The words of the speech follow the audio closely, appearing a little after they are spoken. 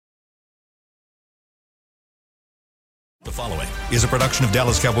The following is a production of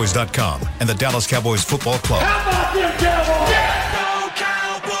DallasCowboys.com and the Dallas Cowboys Football Club. How about them Cowboys? Yeah, go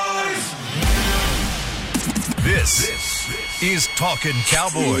Cowboys! This is Talkin'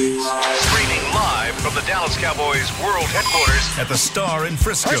 Cowboys. Streaming live from the Dallas Cowboys World Headquarters at the Star in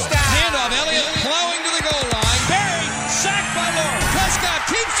Frisco. Handoff, Elliott plowing to the goal line. Barry, sacked by Lawrence. Prescott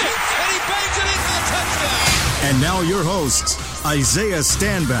keeps it, and he bangs it in for the touchdown. And now your hosts, Isaiah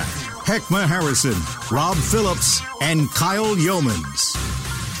Stanback, Heckma Harrison, Rob Phillips, and Kyle Yeomans.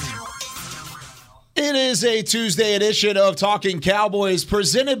 It is a Tuesday edition of Talking Cowboys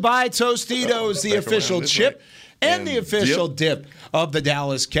presented by Tostitos, the official chip and the official dip of the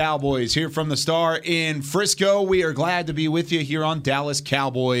Dallas Cowboys. Here from the Star in Frisco, we are glad to be with you here on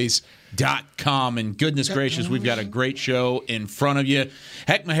DallasCowboys.com. And goodness gracious, we've got a great show in front of you.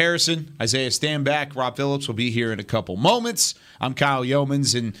 Heckma Harrison, Isaiah Stanback, Rob Phillips will be here in a couple moments. I'm Kyle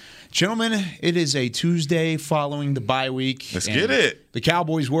Yeomans, and gentlemen, it is a Tuesday following the bye week. Let's get it. The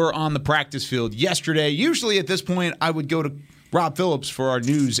Cowboys were on the practice field yesterday. Usually at this point, I would go to Rob Phillips for our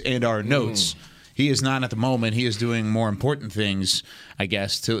news and our notes. He is not at the moment. He is doing more important things, I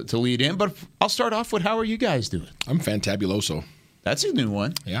guess, to lead in. But I'll start off with, how are you guys doing? I'm fantabuloso. That's a new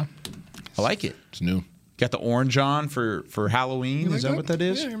one. Yeah. I like it. It's new. Got the orange on for Halloween. Like is that what that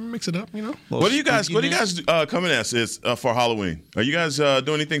is? Yeah, mix it up, you know. What do you guys coming as for Halloween? Are you guys doing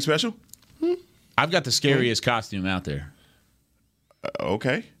anything special? I've got the scariest costume out there.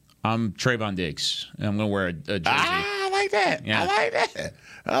 Okay. I'm Trayvon Diggs, and I'm going to wear a jersey. I like that. Yeah.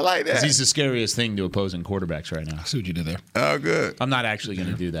 I like that. He's the scariest thing to opposing quarterbacks right now. I see what you did there. Oh, good. I'm not actually going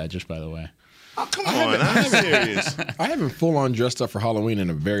to do that, just by the way. Oh, come on. I'm serious. I haven't full on dressed up for Halloween in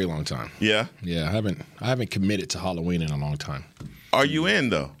a very long time. Yeah? Yeah, I haven't committed to Halloween in a long time. Are you in,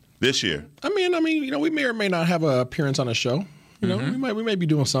 though, this year? I mean, you know, we may or may not have an appearance on a show. You know, we may be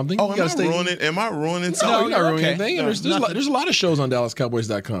doing something. Oh, am I ruining something? No, you're not ruining anything. No, There's a lot of shows on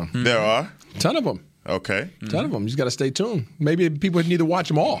DallasCowboys.com. There are? A ton of them. Okay. Ton of them. You just got to stay tuned. Maybe people need to watch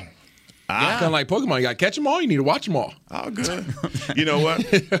them all. Kind of like Pokemon. You got to catch them all. You need to watch them all. Oh, good. You know what? I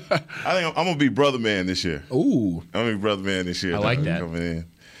think I'm going to be Brother Man this year. Ooh. I'm going to be Brother Man this year. I like that. Coming in.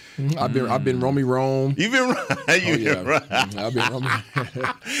 I've been Romy Rome. You've been right. Right. I've been Romy.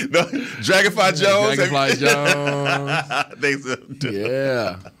 Dragonfly Jones.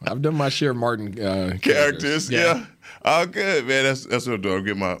 Yeah. I've done my share of Martin characters. Yeah. Oh, good, man. That's what I'm doing.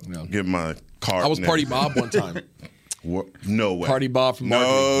 Get my card. I was Party Bob one time. What? No way. Party Bob from Martin.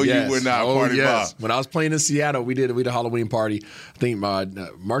 No, yes. you were not Party Bob. When I was playing in Seattle, we did a Halloween party. I think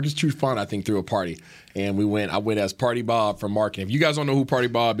Marcus Trufant, threw a party. And I went as Party Bob from Martin. If you guys don't know who Party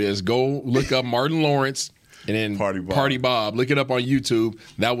Bob is, go look up Martin Lawrence and then Party Bob. Look it up on YouTube.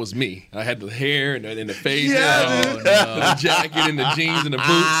 That was me. I had the hair and the face, the jacket and the jeans and the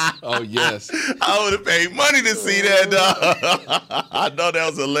boots. Oh, yes. I would have paid money to see that, dog. I thought that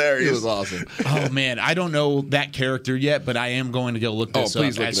was hilarious. It was awesome. Oh, man. I don't know that character yet, but I am going to go look this up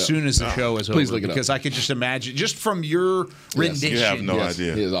as soon as the show is over. Please look it up. Because I could just imagine, just from your rendition. You have no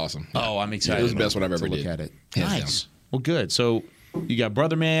idea. It is awesome. Oh, I'm excited. It was the best one I've ever to did. Look at it. Hands Nice. down. Well, good. So you got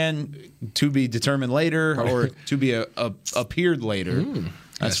Brother Man to be determined later, or to be appeared later.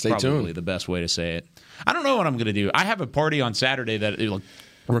 That's stay probably tuned. the best way to say it. I don't know what I'm going to do. I have a party on Saturday that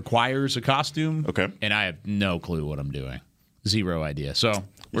requires a costume. Okay. And I have no clue what I'm doing. Zero idea. So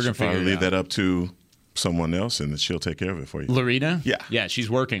we're going to figure it leave out. that up to someone else, and she'll take care of it for you. Larita? Yeah. Yeah, she's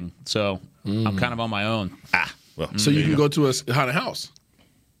working. So I'm kind of on my own. Well, So you can go to a haunted house.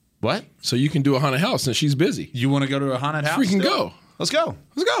 What? So you can do a haunted house since she's busy. You want to go to a haunted house? Freaking still? go. Let's go.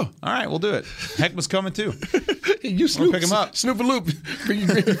 Let's go. All right, we'll do it. Heckma's coming too. You Snoop, pick him up. Snoop and Loop. Bring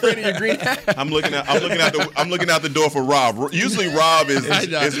your green hat. I'm looking out the door for Rob. Usually Rob is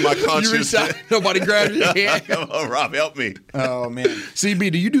my conscience. You reach out, nobody grabs your hand. Oh, Rob, help me. Oh man.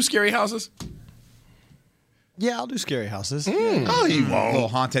 CB, do you do scary houses? Yeah, I'll do scary houses. Oh, he A little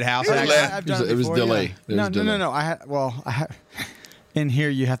won't. haunted house. Yeah, action. I've done It was before, delay. Yeah. There was No. I had in here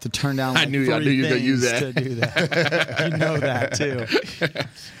you have to turn down. Like I knew you were gonna use that. to do that. You know that too.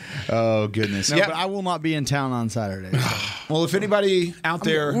 Oh goodness. No, but I will not be in town on Saturday. So. Well, if anybody out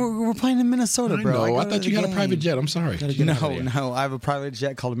there, We're playing in Minnesota, bro. No, I thought you had a private jet. I'm sorry. No, I have a private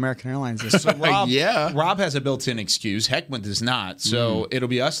jet called American Airlines. so Rob, Yeah. Rob has a built-in excuse. Heckman does not. So it'll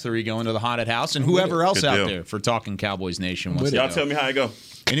be us three going to the haunted house, and whoever else Good out deal. there for Talking Cowboys Nation wants to Y'all go. tell me how I go.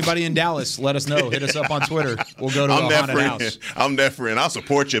 Anybody in Dallas, let us know. Hit us up on Twitter. We'll go to I'm a that haunted friend. house. I'm that friend. I'll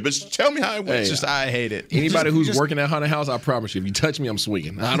support you, but tell me how it went. Hey, Just I hate it. Anybody who's working at haunted house, I promise you, if you touch me, I'm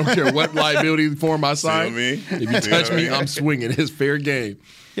swinging. I don't care what liability form I sign. me? If you touch me, I'm swinging. It's fair game.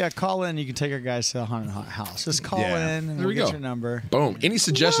 Yeah, call in. You can take our guys to the haunted house. Just call Yeah. in and There we'll we go. get your number. Boom. Any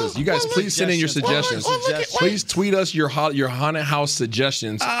suggestions? You guys, please send in your suggestions. Please tweet us your haunted house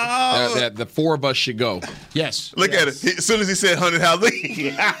suggestions that the four of us should go. Yes. Look at it. As soon as he said 100 house, look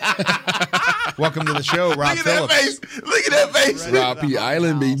Welcome to the show, Rob at that Phillips. face. Look at that face. Rob P.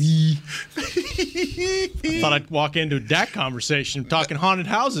 Island, baby. Thought I'd walk into a Dak conversation talking haunted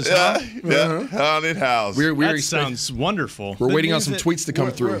houses, huh? Yeah, haunted house. We're That sounds wonderful. We're The waiting on news some that- tweets to come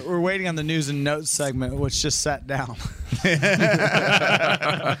through. We're waiting on the news and notes segment, which just sat down.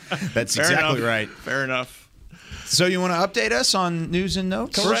 That's exactly right. Fair enough. So you want to update us on news and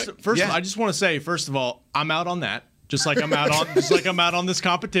notes? First, Yeah. I just want to say, first of all, I'm out on that. Just like I'm out on this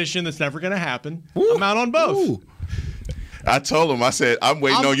competition that's never going to happen. I'm out on both. Ooh. I told him, I said, I'm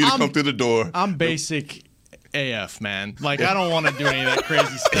waiting on you to come through the door. I'm basic AF, man. Like, I don't want to do any of that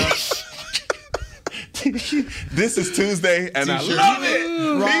crazy stuff. This is Tuesday, and I love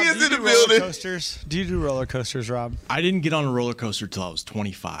it. Rob, He do is you in the do roller building. coasters? Do you do roller coasters, Rob? I didn't get on a roller coaster till I was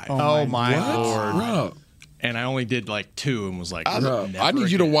 25. Oh my Lord. Rob, And I only did like 2 and was like, Rob, never I need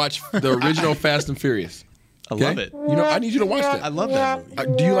you to again. watch the original Fast and Furious. I Okay? love it. You know, I need you to watch that. I love that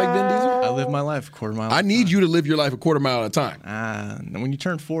movie. Do you like Vin Diesel? I live my life a quarter mile. I need you to live your life a quarter mile at a time. When you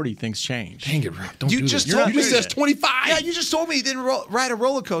turn 40, things change. Dang it, Rob. Don't You do just this. told You just me said that. 25. Yeah, you just told me you didn't ride a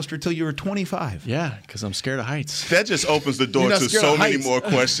roller coaster till you were 25. Yeah, because I'm scared of heights. That just opens the door You're not to scared so of many heights. more You're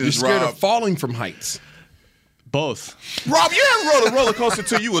questions, scared Rob. of falling from heights. Both. Rob, you haven't rode a roller coaster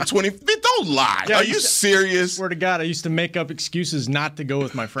till you were 20. Don't lie. Yeah, Are I you used to- serious? Swear to God, I used to make up excuses not to go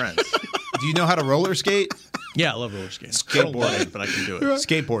with my friends. Do you know how to roller skate? Yeah, I love roller skating. Skateboarding, but I can do it.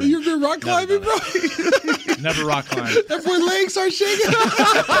 Skateboarding. You're good rock climbing, bro. Never rock climb. That boy legs are shaking.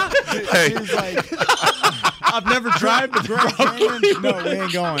 Hey, He's like, I've never tried, but Grand Canyon? No, we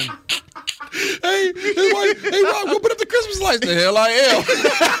ain't going. Hey, Rob, go put up the Christmas lights. The hell I am.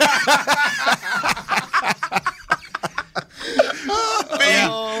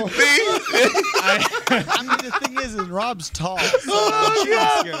 I mean, the thing is Rob's tall. So he's not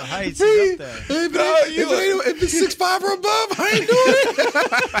scared of heights. He's up there. If it's 6'5" or above, I ain't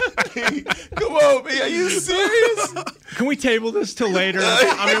doing it. come on, man. Are you serious? Can we table this till later?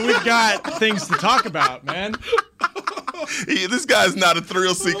 I mean, we've got things to talk about, man. This guy's not a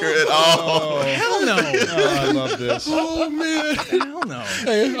thrill seeker at all. Hell no. I love this. Oh, man. Hell no.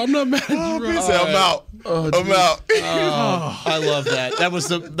 Hey, I'm not mad at you, He Rob. said, I'm out. I'm out. I love that.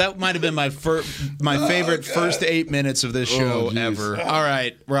 That might have been my favorite first 8 minutes of this show ever. All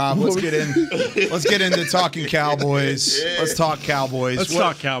right, Rob, let's get into talking Cowboys. Let's talk Cowboys. Let's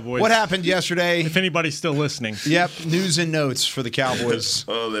talk Cowboys. What happened yesterday? If anybody's still listening. Yep, news and notes for the Cowboys.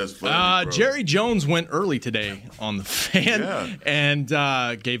 Oh, that's funny. Bro. Jerry Jones went early today on the fan Yeah. and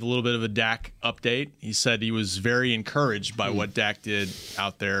gave a little bit of a Dak update. He said he was very encouraged by what Dak did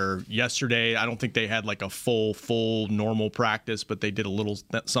out there yesterday. I don't think they had like a full normal practice, but they did a little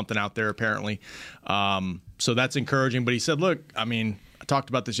something out there apparently. So that's encouraging. But he said, look, I mean, I talked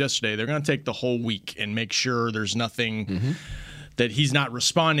about this yesterday. They're going to take the whole week and make sure there's nothing that he's not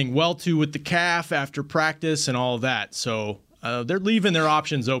responding well to with the calf after practice and all of that. So they're leaving their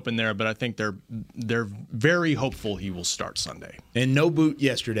options open there, but I think they're very hopeful he will start Sunday. And no boot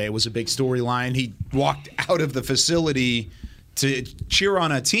yesterday was a big storyline. He walked out of the facility to cheer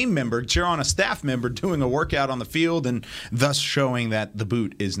on a staff member doing a workout on the field, and thus showing that the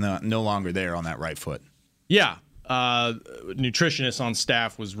boot is no longer there on that right foot. Yeah, nutritionist on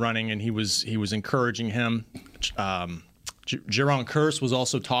staff was running, and he was encouraging him. Jaron Kearse was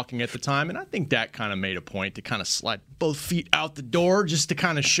also talking at the time, and I think Dak kind of made a point to kind of slide both feet out the door just to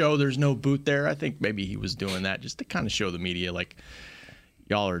kind of show there's no boot there. I think maybe he was doing that just to kind of show the media, like,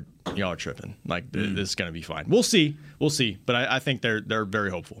 y'all are tripping. Like, this is going to be fine. We'll see. But I think they're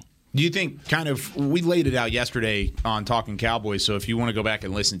very hopeful. Do you think we laid it out yesterday on Talking Cowboys, so if you want to go back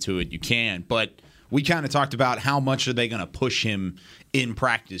and listen to it, you can. But we kind of talked about how much are they going to push him in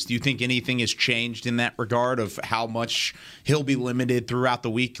practice. Do you think anything has changed in that regard of how much he'll be limited throughout the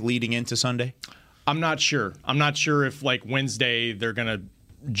week leading into Sunday? I'm not sure. I'm not sure if, like, Wednesday they're going to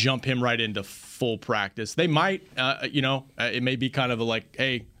jump him right into full practice. They might. It may be kind of a like,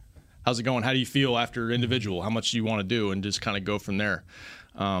 hey, how's it going? How do you feel after individual? How much do you want to do? And just kind of go from there.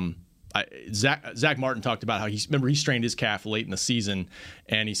 Zach Martin talked about how he strained his calf late in the season,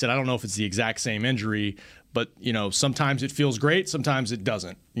 and he said, I don't know if it's the exact same injury, but sometimes it feels great, sometimes it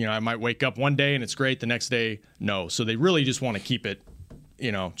doesn't. I might wake up one day and it's great, the next day no. So they really just want to keep it,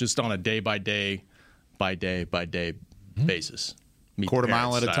 just on a day by day basis. Quarter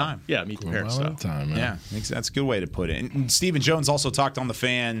mile at a time. Yeah, meet the parents style. Time, man. Yeah, I think that's a good way to put it. And Stephen Jones also talked on the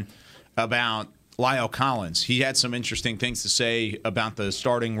fan about La'el Collins. He had some interesting things to say about the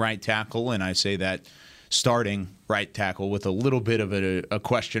starting right tackle, and I say that starting right tackle with a little bit of a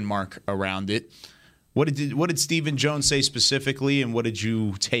question mark around it. What did Stephen Jones say specifically, and what did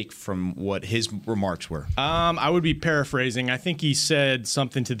you take from what his remarks were? I would be paraphrasing. I think he said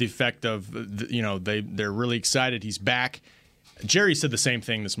something to the effect of, they're really excited he's back. Jerry said the same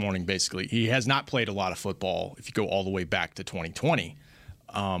thing this morning, basically. He has not played a lot of football if you go all the way back to 2020.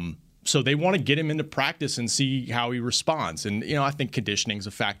 So they want to get him into practice and see how he responds. And, I think conditioning is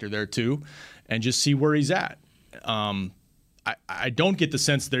a factor there too, and just see where he's at. I don't get the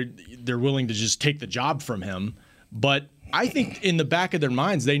sense they're willing to just take the job from him, but I think in the back of their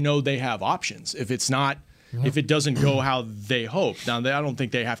minds they know they have options. If it doesn't go how they hope. Now I don't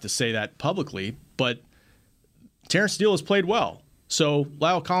think they have to say that publicly, but Terrence Steele has played well. So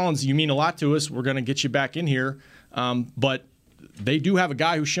La'el Collins, you mean a lot to us. We're going to get you back in here, but they do have a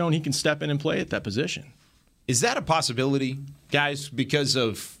guy who's shown he can step in and play at that position. Is that a possibility, guys? Because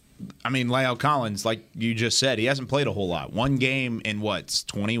of La'el Collins, like you just said, he hasn't played a whole lot. One game in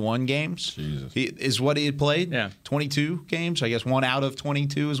 21 games? Jesus. Is what he had played? Yeah. 22 games? I guess 1 out of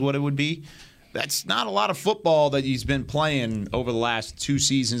 22 is what it would be. That's not a lot of football that he's been playing over the last 2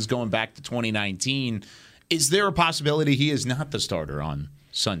 seasons going back to 2019. Is there a possibility he is not the starter on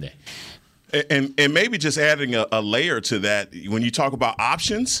Sunday? And maybe just adding a layer to that, when you talk about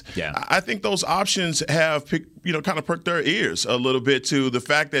options, I think those options have kind of perked their ears a little bit to the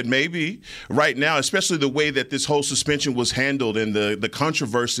fact that maybe right now, especially the way that this whole suspension was handled and the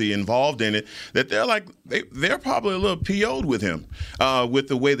controversy involved in it, that they're probably a little PO'd with him with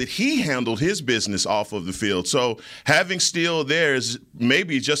the way that he handled his business off of the field. So having Steele there is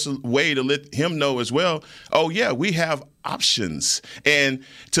maybe just a way to let him know as well, oh, yeah, we have options, and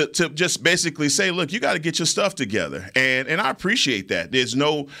to just basically say, look, you got to get your stuff together, and I appreciate that.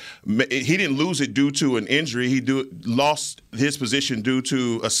 He didn't lose it due to an injury. He lost his position due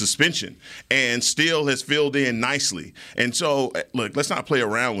to a suspension, and Steele has filled in nicely. And so, look, let's not play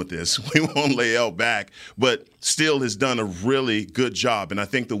around with this. We won't La'el back, but Steele has done a really good job, and I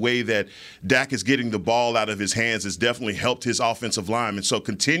think the way that Dak is getting the ball out of his hands has definitely helped his offensive line. And so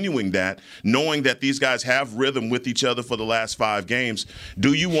continuing that, knowing that these guys have rhythm with each other for the last 5 games,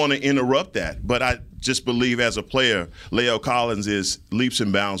 do you want to interrupt that? But I just believe as a player, La'el Collins is leaps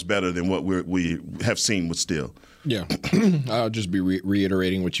and bounds better than what we have seen with Steele. Yeah, I'll just be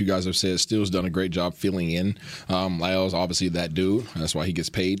reiterating what you guys have said. Steele's done a great job filling in. La'el's obviously that dude. That's why he gets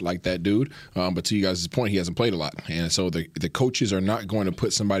paid like that dude. But to you guys' point, he hasn't played a lot. And so the coaches are not going to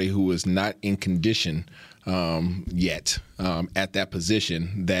put somebody who is not in condition yet at that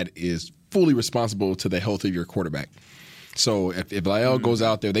position that is fully responsible to the health of your quarterback. So if La'el goes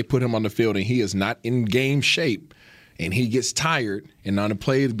out there, they put him on the field and he is not in game shape, and he gets tired and on the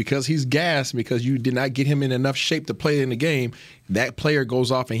play because he's gassed because you did not get him in enough shape to play in the game, that player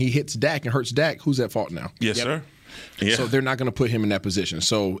goes off and he hits Dak and hurts Dak. Who's at fault now? Yes, sir. Yeah. So they're not going to put him in that position.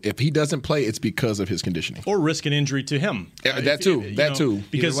 So if he doesn't play, it's because of his conditioning. Or risk an injury to him. That too.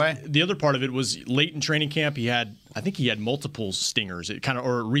 Because the other part of it was late in training camp, I think he had multiple stingers. It kind of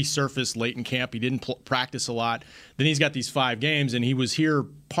resurfaced late in camp. He didn't practice a lot. Then he's got these 5 games, and he was here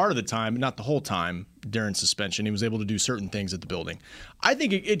part of the time, but not the whole time during suspension. He was able to do certain things at the building. I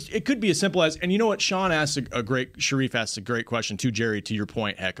think it could be as simple as, and you know what, Sharif asked a great question too, Jerry, to your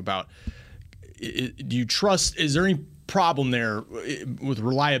point, Heck, about do you trust, is there any problem there with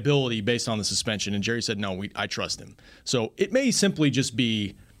reliability based on the suspension? And Jerry said, no, I trust him. So it may simply just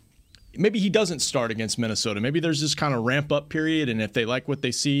be, maybe he doesn't start against Minnesota. Maybe there's this kind of ramp-up period, and if they like what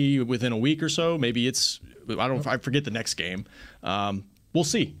they see within a week or so, maybe I forget the next game. We'll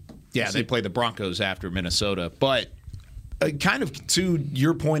see. Yeah, they play the Broncos after Minnesota. But kind of to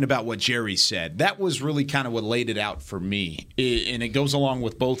your point about what Jerry said, that was really kind of what laid it out for me. And it goes along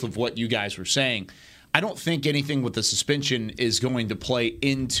with both of what you guys were saying. I don't think anything with the suspension is going to play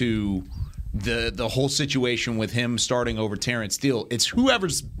into the whole situation with him starting over Terrence Steele. It's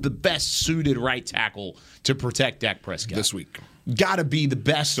whoever's the best suited right tackle to protect Dak Prescott this week. Got to be the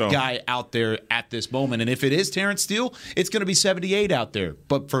best guy out there at this moment. And if it is Terrence Steele, it's going to be 78 out there.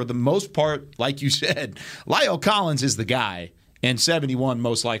 But for the most part, like you said, La'el Collins is the guy. And 71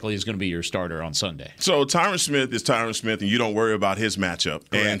 most likely is going to be your starter on Sunday. So Tyron Smith is Tyron Smith, and you don't worry about his matchup.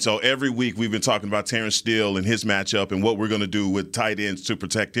 Correct. And so every week we've been talking about Terrence Steele and his matchup and what we're going to do with tight ends to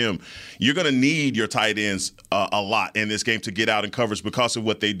protect him. You're going to need your tight ends a lot in this game to get out in coverage because of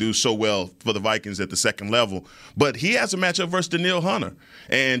what they do so well for the Vikings at the second level. But he has a matchup versus Danielle Hunter.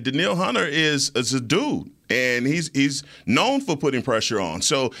 And Danielle Hunter is a dude. and he's known for putting pressure on.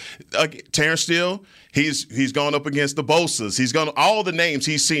 So Terrence Steele, he's gone up against the Bosas. He's gone all the names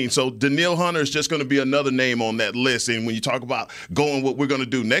he's seen. So Danielle Hunter is just going to be another name on that list. And when you talk about going what we're going to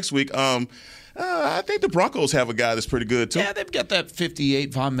do next week, I think the Broncos have a guy that's pretty good, too. Yeah, they've got that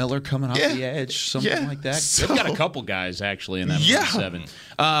 58 Von Miller coming off the edge, something like that. So, they've got a couple guys, actually, in that 7.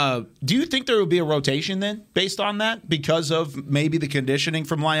 Do you think there will be a rotation, then, based on that, because of maybe the conditioning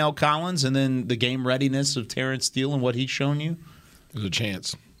from La'el Collins and then the game readiness of Terrence Steele and what he's shown you? There's a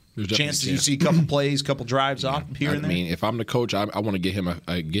chance. Chances you see a couple plays, couple drives off here and there? I mean, if I'm the coach, I want to get him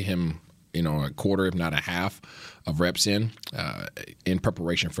a quarter, if not a half, of reps in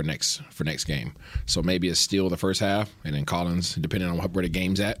preparation for next game. So maybe it's Steele the first half, and then Collins, depending on where the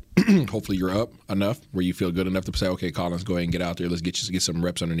game's at. Hopefully you're up enough where you feel good enough to say, okay, Collins, go ahead and get out there. Let's get some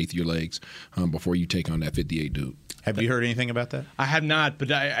reps underneath your legs before you take on that 58 dude. Have you heard anything about that? I have not,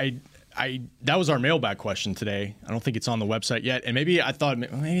 but I that was our mailbag question today. I don't think it's on the website yet, and maybe I thought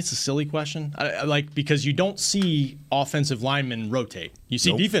maybe it's a silly question, because you don't see offensive linemen rotate. You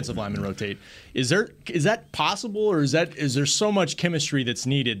see defensive linemen rotate. Is that possible, or is there so much chemistry that's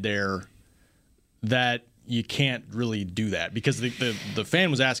needed there that you can't really do that? Because the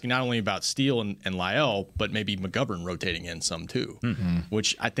fan was asking not only about Steele and La'el, but maybe McGovern rotating in some too,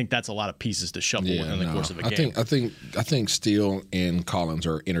 which I think that's a lot of pieces to shuffle in the course of a game. I think Steele and Collins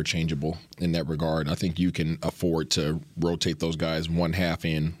are interchangeable in that regard. I think you can afford to rotate those guys one half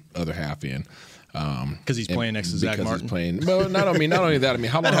in, other half in. Because he's playing next to Zach Martin. Well, not only that. I mean,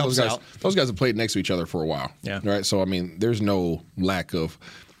 how long have those guys have played next to each other for a while? Yeah. Right. So I mean, there's no lack of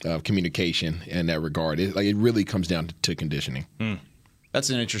communication in that regard. It really comes down to conditioning.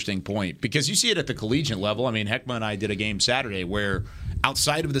 That's an interesting point, because you see it at the collegiate level. I mean, Heckma and I did a game Saturday where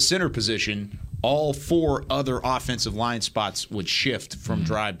outside of the center position, all 4 other offensive line spots would shift from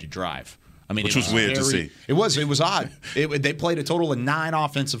drive to drive. I mean, which was weird to see. It was odd. They played a total of 9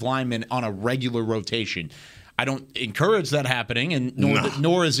 offensive linemen on a regular rotation. I don't encourage that happening, and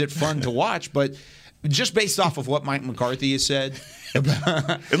nor is it fun to watch, but just based off of what Mike McCarthy has said. It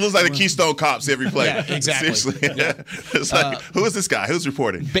looks like the Keystone Cops every play. Yeah, exactly. Seriously. Yeah. It's like, who is this guy? Who's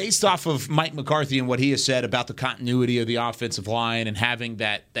reporting? Based off of Mike McCarthy and what he has said about the continuity of the offensive line and having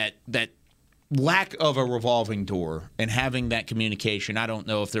that lack of a revolving door and having that communication, I don't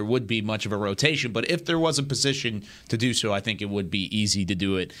know if there would be much of a rotation, but if there was a position to do so, I think it would be easy to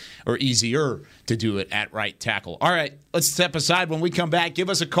do it, or easier to do it at right tackle. All right, let's step aside. When we come back, give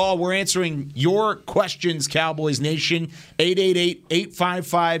us a call. We're answering your questions, Cowboys Nation.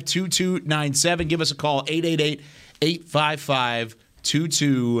 888-855-2297. Give us a call,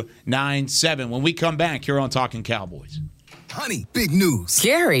 888-855-2297. When we come back here on Talking Cowboys. Honey, big news.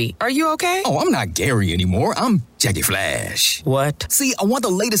 Gary, are you okay? Oh, I'm not Gary anymore. I'm Jackie Flash. What? See, I want the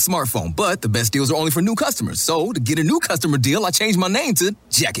latest smartphone, but the best deals are only for new customers. So, to get a new customer deal, I changed my name to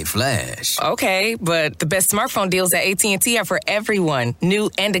Jackie Flash. Okay, but the best smartphone deals at AT&T are for everyone, new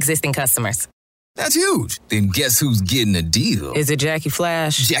and existing customers. That's huge. Then guess who's getting a deal? Is it Jackie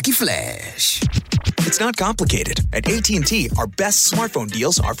Flash? Jackie Flash. It's not complicated. At AT&T, our best smartphone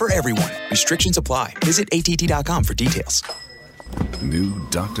deals are for everyone. Restrictions apply. Visit att.com for details. New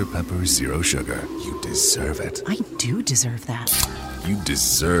Dr. Pepper Zero Sugar. You deserve it. I do deserve that. You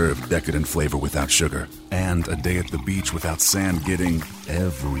deserve decadent flavor without sugar. And a day at the beach without sand getting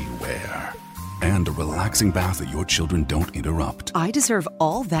everywhere. And a relaxing bath that your children don't interrupt. I deserve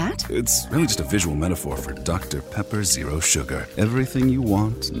all that? It's really just a visual metaphor for Dr. Pepper Zero Sugar. Everything you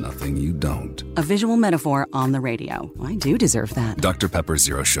want, nothing you don't. A visual metaphor on the radio. I do deserve that. Dr. Pepper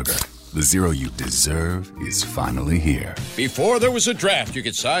Zero Sugar. The zero you deserve is finally here. Before there was a draft, you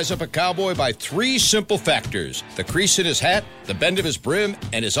could size up a cowboy by 3 simple factors: the crease in his hat, the bend of his brim,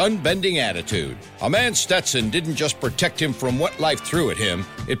 and his unbending attitude. A man Stetson didn't just protect him from what life threw at him,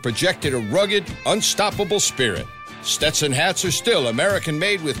 it projected a rugged, unstoppable spirit. Stetson hats are still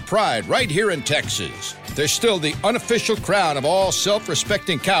American-made with pride right here in Texas. They're still the unofficial crown of all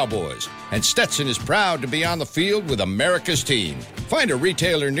self-respecting cowboys. And Stetson is proud to be on the field with America's team. Find a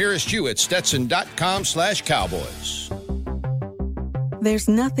retailer nearest you at stetson.com/cowboys. There's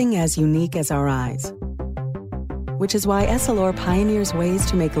nothing as unique as our eyes, which is why Essilor pioneers ways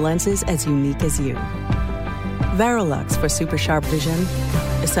to make lenses as unique as you. Varilux for super sharp vision,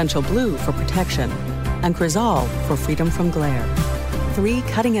 Essential Blue for protection, and Crizal for freedom from glare. 3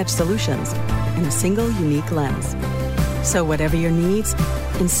 cutting-edge solutions in a single unique lens. So whatever your needs,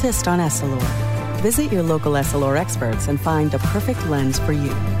 insist on Essilor. Visit your local Essilor experts and find the perfect lens for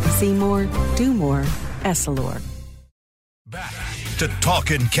you. See more, do more, Essilor. Back to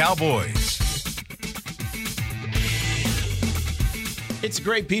Talking Cowboys. It's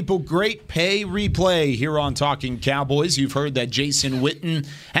great people, great pay replay here on Talking Cowboys. You've heard that Jason Witten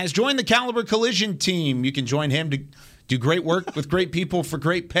has joined the Caliber Collision team. You can join him to do great work with great people for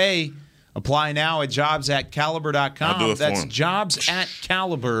great pay. Apply now at jobs@caliber.com. I'll do it That's for him.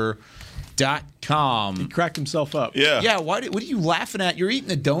 jobs@caliber.com. He cracked himself up. Yeah. What are you laughing at? You're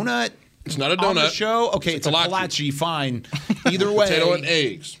eating a donut? It's not a donut. On the show? Okay, it's a kolache. Fine. Either way. Potato and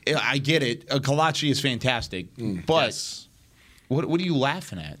eggs. I get it. A kolache is fantastic. But what are you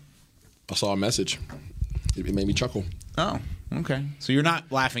laughing at? I saw a message. It made me chuckle. Oh, okay. So you're not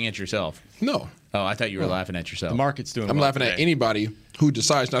laughing at yourself? No. Oh, I thought you were laughing at yourself. The market's doing I'm laughing at anybody who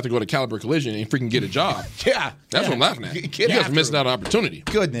decides not to go to Caliber Collision and freaking get a job. Yeah. That's what I'm laughing at. Get You guys after are missing him. out on opportunity.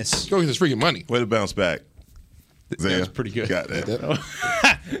 Goodness. Go get this freaking money. Way to bounce back. That's pretty good. Got that.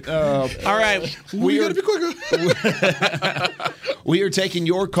 All right. We got to be quicker. We are taking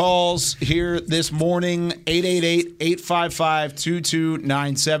your calls here this morning,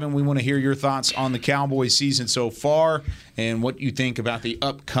 888-855-2297. We want to hear your thoughts on the Cowboys season so far and what you think about the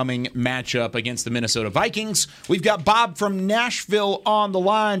upcoming matchup against the Minnesota Vikings. We've got Bob from Nashville on the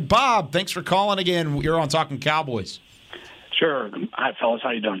line. Bob, thanks for calling again. You're on Talking Cowboys. Sure. Hi, fellas.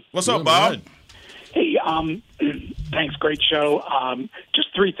 How you doing? What's up, Bob? Hey, thanks. Great show. Just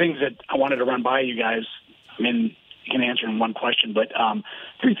three things that I wanted to run by you guys. I mean, you can answer in one question, but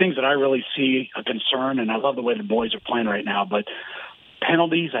three things that I really see a concern, and I love the way the boys are playing right now, but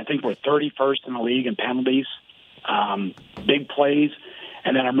penalties, I think we're 31st in the league in penalties, big plays,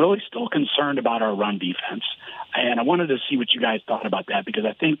 and then I'm really still concerned about our run defense. And I wanted to see what you guys thought about that, because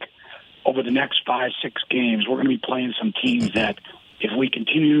I think over the next 5-6 games, we're going to be playing some teams that if we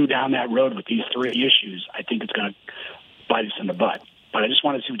continue down that road with these three issues, I think it's going to bite us in the butt. But I just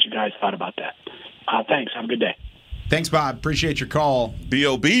wanted to see what you guys thought about that. Thanks. Have a good day. Thanks, Bob. Appreciate your call.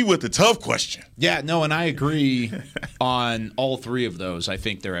 B.O.B. with the tough question. Yeah, no, and I agree on all three of those. I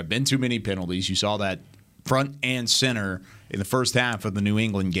think there have been too many penalties. You saw that front and center in the first half of the New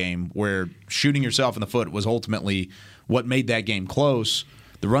England game, where shooting yourself in the foot was ultimately what made that game close.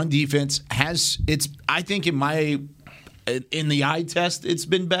 The run defense I think in the eye test, it's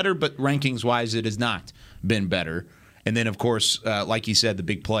been better, but rankings-wise, it has not been better. And then, of course, like you said, the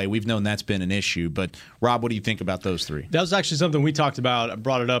big play. We've known that's been an issue. But, Rob, what do you think about those three? That was actually something we talked about. I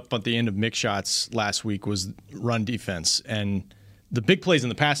brought it up at the end of Mix Shots last week, was run defense. And the big plays in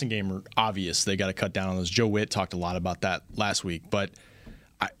the passing game are obvious. They got to cut down on those. Joe Witt talked a lot about that last week. But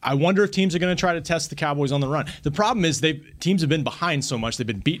I wonder if teams are going to try to test the Cowboys on the run. The problem is teams have been behind so much. They've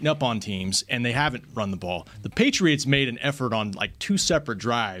been beating up on teams, and they haven't run the ball. The Patriots made an effort on like 2 separate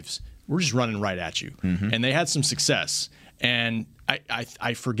drives. We're just running right at you. Mm-hmm. And they had some success. And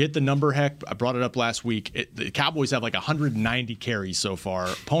I forget the number, heck. I brought it up last week. The Cowboys have like 190 carries so far.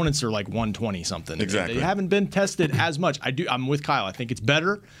 Opponents are like 120-something. Exactly. They haven't been tested as much. I'm with Kyle. I think it's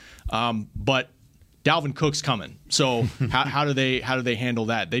better. But Dalvin Cook's coming. So how do they handle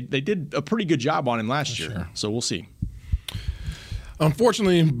that? They did a pretty good job on him last year. Sure. So we'll see.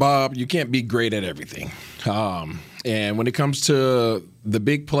 Unfortunately, Bob, you can't be great at everything. And when it comes to the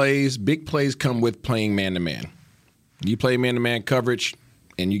big plays come with playing man-to-man. You play man-to-man coverage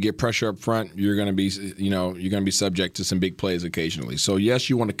and you get pressure up front, you're going to be subject to some big plays occasionally. So yes,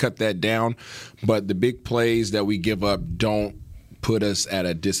 you want to cut that down, but the big plays that we give up don't put us at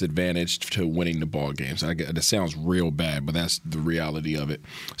a disadvantage to winning the ball games. That sounds real bad, but that's the reality of it.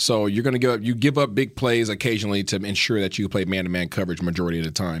 So you're going to give up big plays occasionally to ensure that you play man-to-man coverage majority of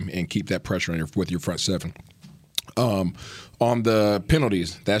the time and keep that pressure on with your front seven. On the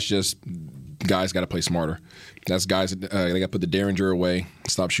penalties, that's just guys got to play smarter. That's guys they got to put the Derringer away,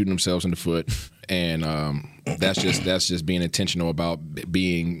 stop shooting themselves in the foot, and that's just being intentional about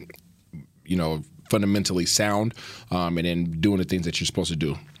being, fundamentally sound, and then doing the things that you're supposed to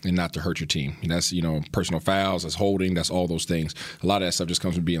do and not to hurt your team. And that's, personal fouls, that's holding, that's all those things. A lot of that stuff just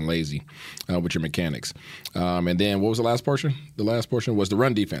comes from being lazy with your mechanics. And then what was the last portion? The last portion was the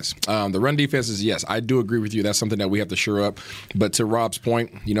run defense. The run defense is, yes, I do agree with you. That's something that we have to shore up. But to Rob's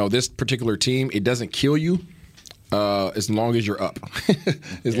point, this particular team, it doesn't kill you. As long as you're up.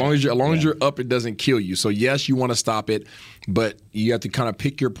 As long as you're up, it doesn't kill you. So, yes, you want to stop it, but you have to kind of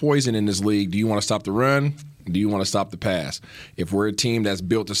pick your poison in this league. Do you want to stop the run? Do you want to stop the pass? If we're a team that's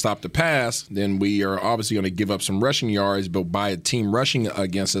built to stop the pass, then we are obviously going to give up some rushing yards, but by a team rushing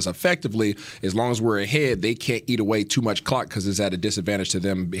against us effectively, as long as we're ahead, they can't eat away too much clock because it's at a disadvantage to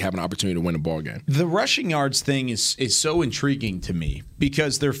them having an opportunity to win a ball game. The rushing yards thing is so intriguing to me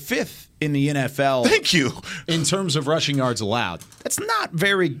because they're 5th in the NFL. Thank you. In terms of rushing yards allowed. That's not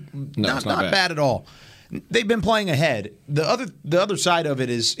not bad at all. they've been playing ahead. The other side of it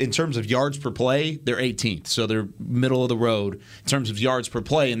is in terms of yards per play, they're 18th, so they're middle of the road in terms of yards per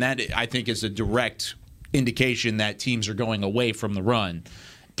play, and that I think is a direct indication that teams are going away from the run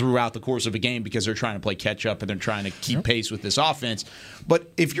throughout the course of a game because they're trying to play catch up and they're trying to keep pace with this offense.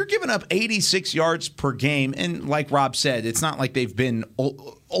 But if you're giving up 86 yards per game, and like Rob said, it's not like they've been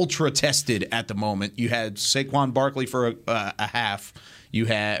ultra tested at the moment. You had Saquon Barkley for a half. You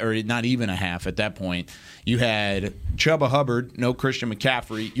had, or not even a half at that point. You had Chuba Hubbard, no Christian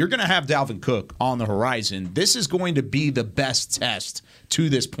McCaffrey. You're going to have Dalvin Cook on the horizon. This is going to be the best test to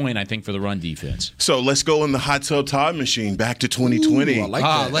this point, I think, for the run defense. So let's go in the hot tub time machine back to 2020. Ooh, I like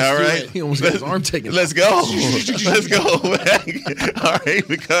that. All right. He almost got his arm taken. Let's go. Let's go back. All right,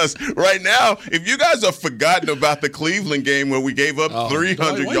 because right now, if you guys have forgotten about the Cleveland game where we gave up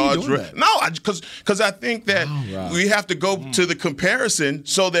 300 yards. Because I think that we have to go to the comparison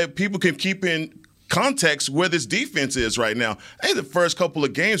so that people can keep in context where this defense is right now. Hey, the first couple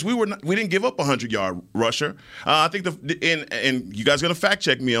of games we didn't give up a 100-yard rusher. I think and you guys are going to fact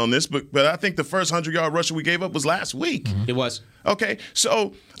check me on this, but I think the first 100-yard rusher we gave up was last week. Mm-hmm. It was. Okay,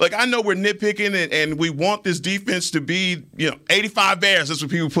 so I know we're nitpicking and we want this defense to be 85 Bears. That's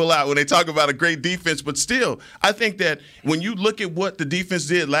what people pull out when they talk about a great defense. But still, I think that when you look at what the defense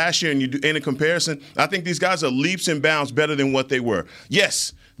did last year and you do in a comparison, I think these guys are leaps and bounds better than what they were.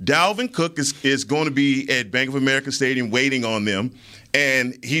 Yes, Dalvin Cook is going to be at Bank of America Stadium waiting on them,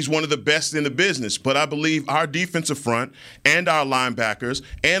 and he's one of the best in the business. But I believe our defensive front and our linebackers,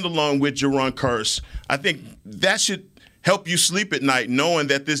 and along with Jaron Kearse, I think that should help you sleep at night knowing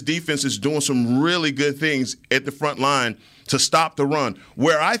that this defense is doing some really good things at the front line to stop the run.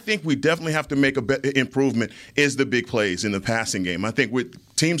 Where I think we definitely have to make a improvement is the big plays in the passing game. I think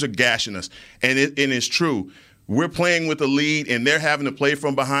teams are gashing us, and it's true. We're playing with a lead, and they're having to play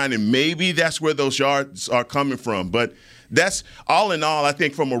from behind, and maybe that's where those yards are coming from. But that's all in all, I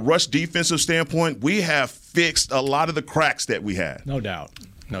think from a rush defensive standpoint, we have fixed a lot of the cracks that we had. No doubt.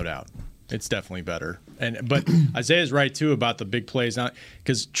 It's definitely better. But Isaiah's right, too, about the big plays.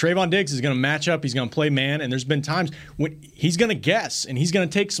 Because Trayvon Diggs is going to match up. He's going to play man. And there's been times when he's going to guess, and he's going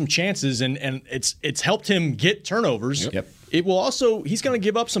to take some chances, and it's helped him get turnovers. Yep. It will also – he's going to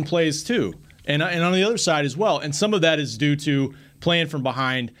give up some plays, too. And on the other side as well. And some of that is due to playing from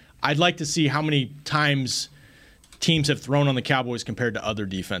behind. I'd like to see how many times teams have thrown on the Cowboys compared to other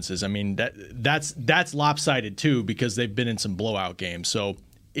defenses. I mean, that's lopsided, too, because they've been in some blowout games. So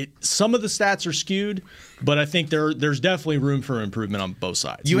some of the stats are skewed, but I think there's definitely room for improvement on both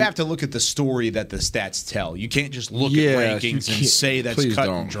sides. You have to look at the story that the stats tell. You can't just look at rankings and say that's cut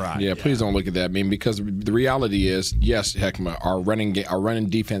and dry. Yeah, please don't look at that. I mean, because the reality is, yes, Heckma, our running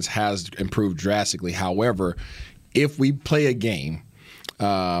defense has improved drastically. However, if we play a game,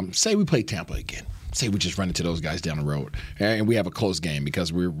 say we play Tampa again, say we just run into those guys down the road, and we have a close game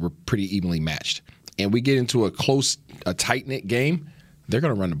because we're pretty evenly matched, and we get into a tight-knit game, they're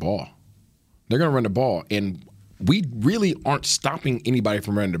going to run the ball. They're going to run the ball, and we really aren't stopping anybody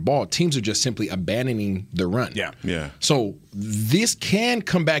from running the ball. Teams are just simply abandoning the run. Yeah. So this can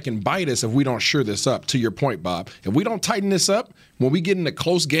come back and bite us if we don't shore this up, to your point, Bob. If we don't tighten this up, when we get in a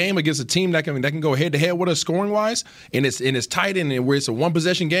close game against a team that can go head-to-head with us scoring-wise, and it's tight and where it's a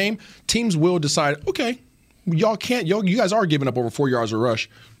one-possession game, teams will decide, okay, you guys are giving up over 4 yards a rush.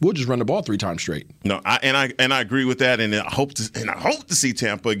 We'll just run the ball 3 times straight. No, I agree with that, and I hope to see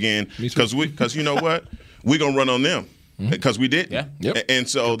Tampa again because you know what, we're gonna run on them because we did. Yeah. Yep. And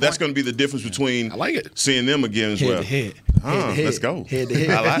so that's going to be the difference between seeing them again as well. Head to let's go. Head to head.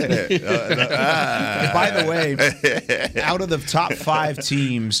 I like that. By the way, out of the top 5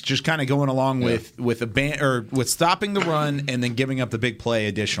 teams, just kind of going along with stopping the run and then giving up the big play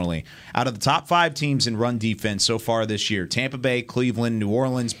additionally. Out of the top 5 teams in run defense so far this year, Tampa Bay, Cleveland, New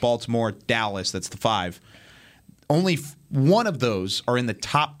Orleans, Baltimore, Dallas, that's the 5. Only one of those are in the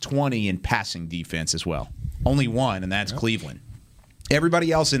top 20 in passing defense as well. Only one, and that's Cleveland.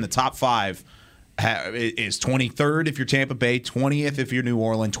 Everybody else in the top 5 is 23rd if you're Tampa Bay, 20th if you're New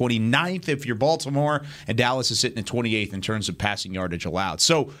Orleans, 29th if you're Baltimore, and Dallas is sitting at 28th in terms of passing yardage allowed.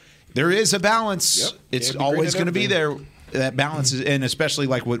 So there is a balance. Yep. It's always going to be there. That balance is, and especially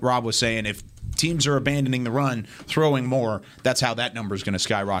like what Rob was saying, if teams are abandoning the run, throwing more, that's how that number is going to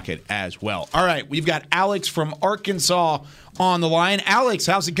skyrocket as well. All right, we've got Alex from Arkansas on the line. Alex,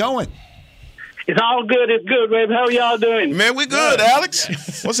 how's it going? It's all good. It's good, baby. How are y'all doing? Man, we good,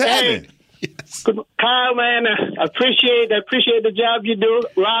 Alex. What's happening? Yes. Kyle, man, I appreciate the job you do.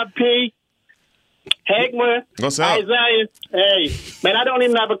 Rob P. Heckma. What's up? Isaiah. Hey, man, I don't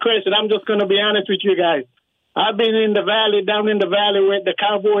even have a question. I'm just going to be honest with you guys. I've been down in the valley with the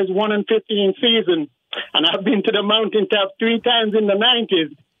Cowboys 1-15 season, and I've been to the mountaintop 3 times in the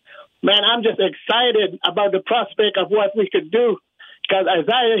 90s. Man, I'm just excited about the prospect of what we could do, because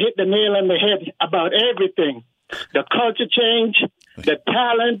Isaiah hit the nail on the head about everything. The culture change, the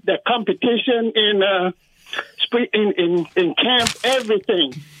talent, the competition in camp,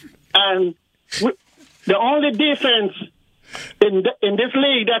 everything. And the only defense in this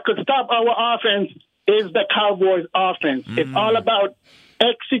league that could stop our offense is the Cowboys' offense. It's all about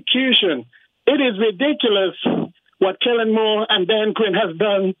execution. It is ridiculous what Kellen Moore and Dan Quinn has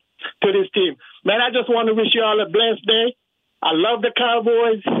done to this team. Man, I just want to wish you all a blessed day. I love the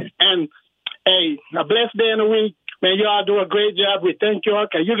Cowboys, and a blessed day in the week. Man, you all do a great job. We thank you all,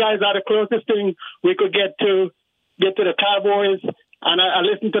 because you guys are the closest thing we could get to the Cowboys. And I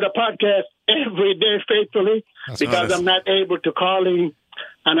listen to the podcast every day faithfully because I'm not able to call in,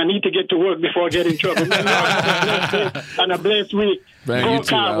 and I need to get to work before I get in trouble. And a blessed week. Man, Go you too,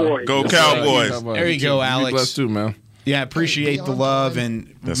 Cowboys. Go Cowboys. There you go, Alex. You blessed too, man. Yeah, appreciate the love,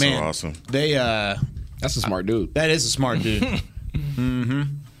 and That's man, so awesome. That's a smart dude. That is a smart dude. Mm-hmm.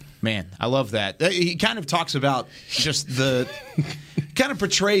 Man, I love that. He kind of talks about just kind of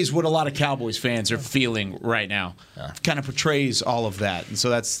portrays what a lot of Cowboys fans are feeling right now. Kind of portrays all of that. And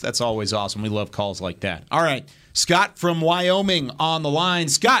so that's always awesome. We love calls like that. All right, Scott from Wyoming on the line.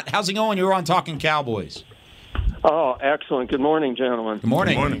 Scott, how's it going? You're on Talking Cowboys. Oh, excellent. Good morning, gentlemen. Good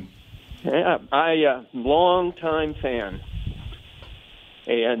morning. Good morning. Yeah, I long-time fan.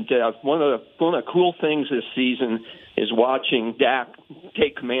 And one of the cool things this season is watching Dak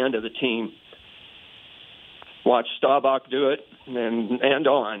take command of the team. Watch Staubach do it, and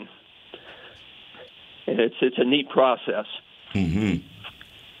on. It's a neat process. Mm-hmm.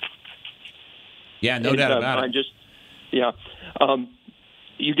 Yeah, no doubt about it.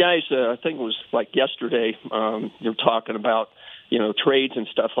 You guys, I think it was like yesterday, you're talking about trades and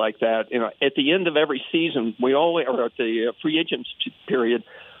stuff like that. At the end of every season, or at the free agents period,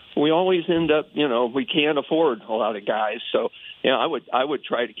 we always end up, we can't afford a lot of guys. So, I would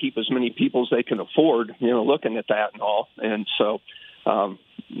try to keep as many people as they can afford, looking at that and all. And so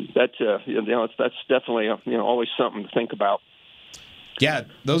that's definitely, always something to think about. Yeah,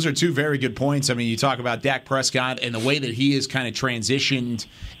 those are two very good points. I mean, you talk about Dak Prescott and the way that he has kind of transitioned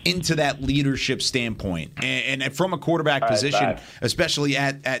into that leadership standpoint. And from a quarterback position, especially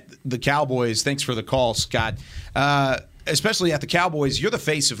at the Cowboys, thanks for the call, Scott, especially at the Cowboys, you're the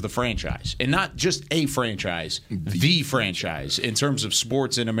face of the franchise. And not just a franchise, the franchise in terms of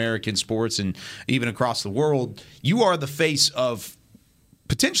sports and American sports and even across the world. You are the face of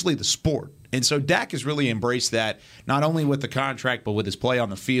potentially the sport. And so Dak has really embraced that, not only with the contract, but with his play on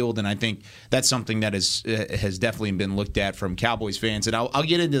the field. And I think that's something that has definitely been looked at from Cowboys fans. And I'll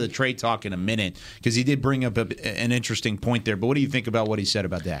get into the trade talk in a minute, because he did bring up an interesting point there. But what do you think about what he said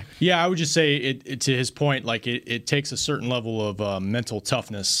about Dak? Yeah, I would just say, it to his point, like it takes a certain level of mental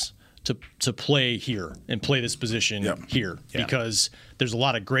toughness to play here and play this position here, because there's a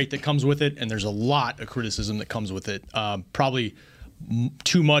lot of great that comes with it, and there's a lot of criticism that comes with it. Probably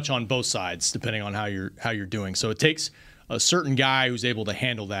too much on both sides, depending on how you're doing. So it takes a certain guy who's able to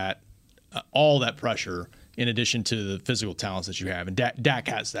handle that, all that pressure, in addition to the physical talents that you have. And Dak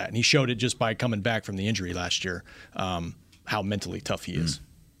has that, and he showed it just by coming back from the injury last year, how mentally tough he is.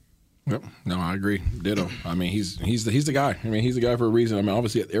 Yep. No, I agree. Ditto. I mean, he's the guy. I mean, he's the guy for a reason. I mean,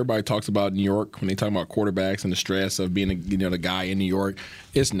 obviously, everybody talks about New York when they talk about quarterbacks and the stress of being the guy in New York.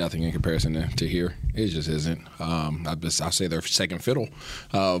 It's nothing in comparison to here. It just isn't. I'll say they're second fiddle.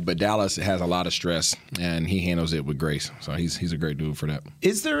 But Dallas has a lot of stress, and he handles it with grace. So he's a great dude for that.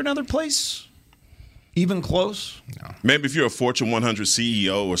 Is there another place even close? No. Maybe if you're a Fortune 100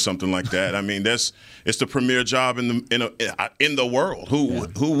 CEO or something like that. I mean, it's the premier job in the world.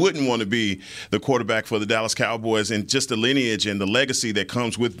 Who wouldn't want to be the quarterback for the Dallas Cowboys, and just the lineage and the legacy that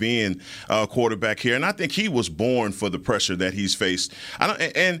comes with being a quarterback here? And I think he was born for the pressure that he's faced. I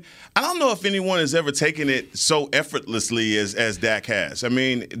don't know if anyone has ever taken it so effortlessly as Dak has. I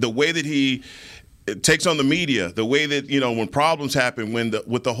mean, the way that he takes on the media, the way that, when problems happen,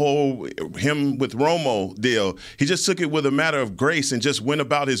 with the whole him with Romo deal, he just took it with a matter of grace and just went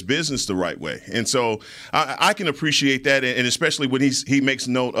about his business the right way. And so I can appreciate that, and especially when he makes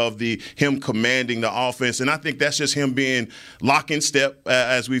note of him commanding the offense. And I think that's just him being lock in step,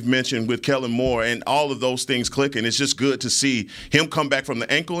 as we've mentioned, with Kellen Moore, and all of those things clicking. It's just good to see him come back from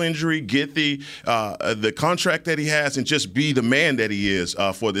the ankle injury, get the contract that he has, and just be the man that he is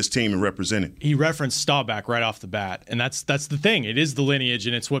for this team and represent it. He referenced Staubach right off the bat, and that's the thing. It is the lineage,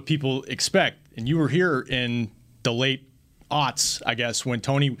 and it's what people expect. And you were here in the late aughts, I guess, when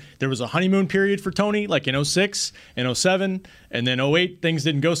there was a honeymoon period for Tony, like in 06 and 07, and then 08, things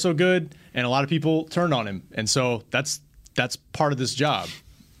didn't go so good, and a lot of people turned on him. And so that's part of this job.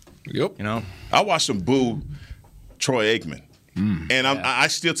 Yep. I watched him boo Troy Aikman. And I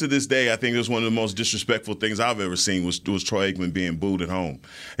still, to this day, I think it was one of the most disrespectful things I've ever seen was Troy Aikman being booed at home.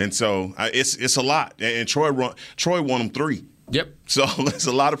 And so it's a lot. And Troy won him 3. Yep. So it's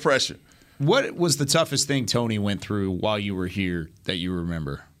a lot of pressure. What was the toughest thing Tony went through while you were here that you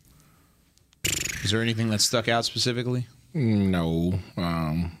remember? Is there anything that stuck out specifically? No.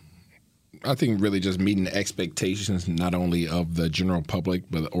 I think really just meeting the expectations not only of the general public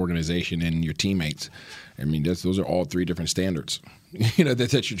but the organization and your teammates. I mean, those are all 3 different standards, that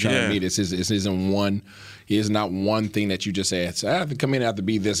you're trying to meet. This isn't one. It is not one thing that you just say. I have to come in. I have to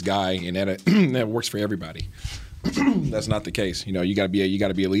be this guy, and that works for everybody. That's not the case. You got to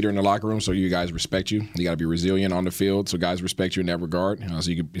be a leader in the locker room, so you guys respect you. You got to be resilient on the field, so guys respect you in that regard.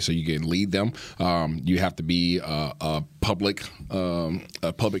 So you can lead them. You have to be a public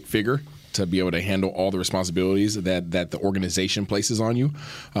figure to be able to handle all the responsibilities that the organization places on you.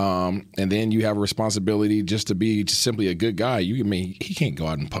 And then you have a responsibility just to be simply a good guy. He can't go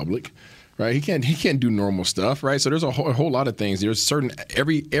out in public, right? He can't do normal stuff, right? So there's a whole lot of things. There's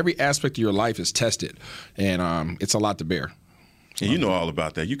every aspect of your life is tested, and it's a lot to bear. And you know all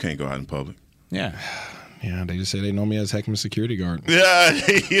about that. You can't go out in public. Yeah. Yeah, they just say they know me as Heckman's security guard. Yeah,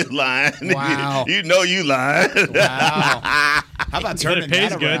 you lying. Wow. You know you lying. Wow. How about turning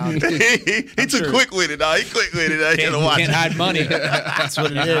that around? He too quick with it, dog. He quick with it. Can't hide money. That's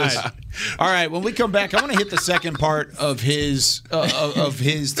what it is. All right, when we come back, I want to hit the second part of his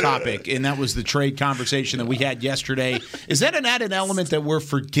topic, and that was the trade conversation that we had yesterday. Is that an added element that we're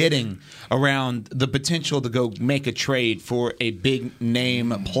forgetting around the potential to go make a trade for a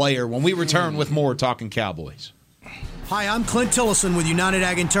big-name player when we return with more Talking Cowboys? Hi, I'm Clint Tillison with United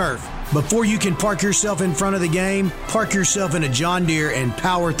Ag and Turf. Before you can park yourself in front of the game, park yourself in a John Deere and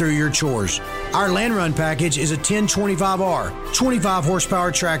power through your chores. Our Land Run package is a 1025R, 25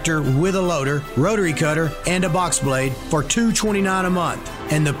 horsepower tractor with a loader, rotary cutter, and a box blade for $229 a month.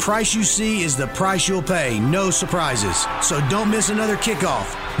 And the price you see is the price you'll pay, no surprises. So don't miss another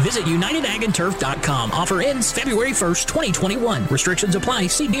kickoff. Visit UnitedAgAndTurf.com. Offer ends February 1st, 2021. Restrictions apply.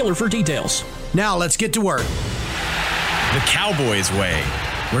 See dealer for details. Now let's get to work. The Cowboys way,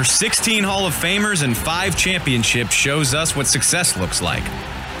 where 16 Hall of Famers and 5 championships shows us what success looks like.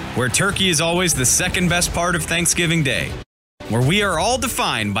 Where turkey is always the second best part of Thanksgiving Day. Where we are all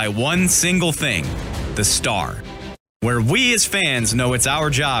defined by one single thing, the star. Where we as fans know it's our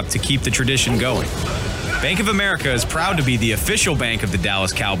job to keep the tradition going. Bank of America is proud to be the official bank of the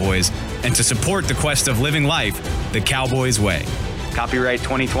Dallas Cowboys and to support the quest of living life the Cowboys way. Copyright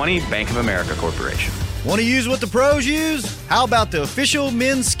 2020, Bank of America Corporation. Want to use what the pros use? How about the official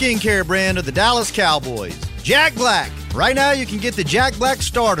men's skincare brand of the Dallas Cowboys, Jack Black? Right now, you can get the Jack Black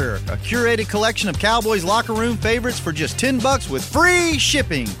Starter, a curated collection of Cowboys locker room favorites for just $10 with free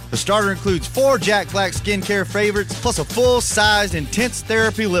shipping. The starter includes 4 Jack Black skincare favorites, plus a full-sized intense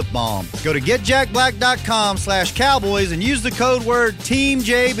therapy lip balm. Go to getjackblack.com/Cowboys and use the code word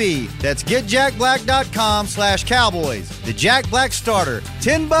TEAMJB. That's getjackblack.com/Cowboys. The Jack Black Starter,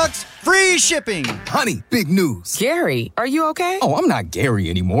 $10, free shipping. Honey, big news. Gary, are you okay? Oh, I'm not Gary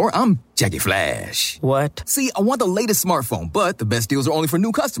anymore. I'm Jackie Flash. What? See, I want the latest smartphone, but the best deals are only for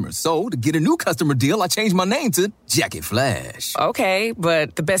new customers. So, to get a new customer deal, I changed my name to Jackie Flash. Okay,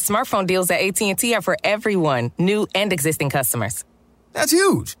 but the best smartphone deals at AT&T are for everyone, new and existing customers. That's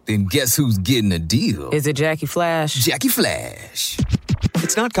huge. Then guess who's getting a deal? Is it Jackie Flash? Jackie Flash.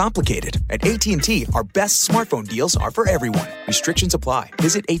 It's not complicated. At AT&T, our best smartphone deals are for everyone. Restrictions apply.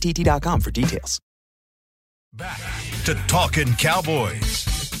 Visit att.com for details. Back to Talking Cowboys.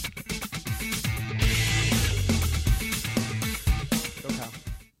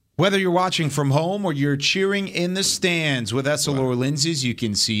 Whether you're watching from home or you're cheering in the stands with Essilor lenses, you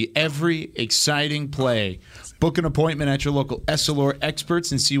can see every exciting play. Book an appointment at your local Essilor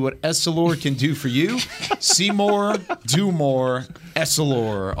experts and see what Essilor can do for you. See more, do more.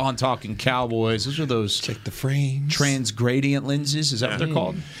 Essilor on Talking Cowboys. Those are those. Check the frames. Transgradient lenses. Is that what they're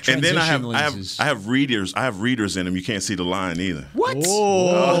called? And then I lenses. have readers. I have readers in them. You can't see the line either. What?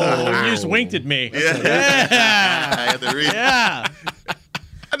 Oh, you just winked at me. Yeah. I had to read. Yeah.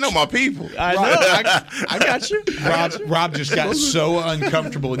 I know my people. I know. I got you. Rob just got so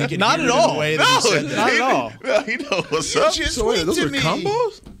uncomfortable. And Not at all. The way that he said Not at all. No, he knows what's up. So wait, those are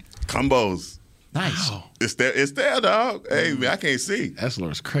combos? Combos. Nice. It's there, dog. Hey, man, I can't see.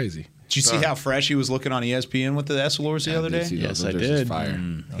 Essilor's crazy. Did you see how fresh he was looking on ESPN with the Essilors the other day? Yes, I did. Fire.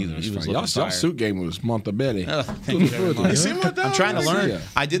 He was Y'all suit game was Monteberry. You see what I'm trying to learn.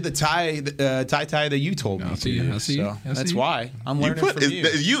 I did the tie that you told me. I see. That's why I'm learning from you.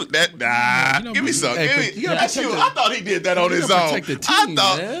 Give me some. I thought he did that on his own.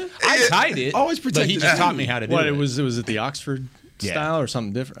 I tied it. Always protect. But he just taught me how to do it. Was it the Oxford style or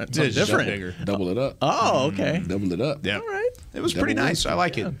something different? Something different. Bigger. Double it up. Oh, okay. Double it up. Yeah. All right. It was pretty nice. I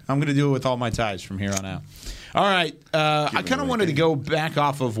like it. I'm going to do it with all my ties from here on out. All right. I kind of wanted to go back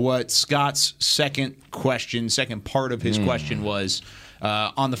off of what Scott's second part of his question was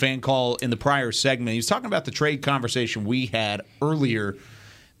on the fan call in the prior segment. He was talking about the trade conversation we had earlier.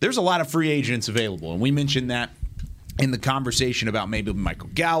 There's a lot of free agents available, and we mentioned that in the conversation about maybe Michael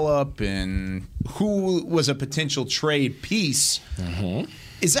Gallup and who was a potential trade piece. Mm-hmm.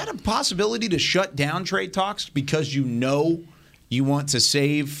 Is that a possibility to shut down trade talks because you want to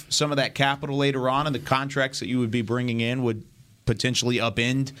save some of that capital later on, and the contracts that you would be bringing in would potentially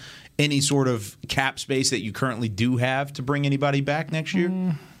upend any sort of cap space that you currently do have to bring anybody back next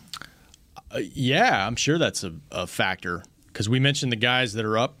year? Yeah, I'm sure that's a factor because we mentioned the guys that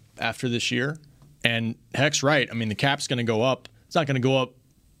are up after this year, and Heck's right. I mean, the cap's going to go up. It's not going to go up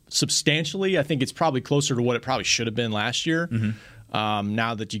substantially. I think it's probably closer to what it probably should have been last year. Mm-hmm.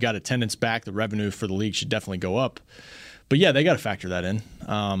 Now that you got attendance back, the revenue for the league should definitely go up. But yeah, they got to factor that in.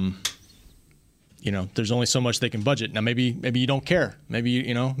 There's only so much they can budget. Now, maybe you don't care. Maybe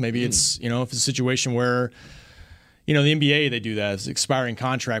it's if it's a situation where, the NBA, they do that. It's an expiring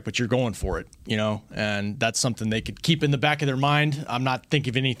contract, but you're going for it, and that's something they could keep in the back of their mind. I'm not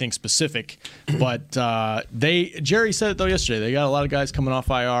thinking of anything specific, but Jerry said it though yesterday. They got a lot of guys coming off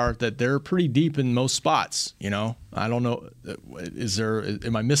IR that they're pretty deep in most spots. I don't know.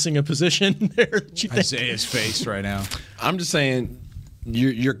 Am I missing a position there that you think? Isaiah's face right now. I'm just saying,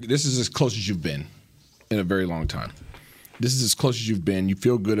 this is as close as you've been in a very long time. This is as close as you've been. You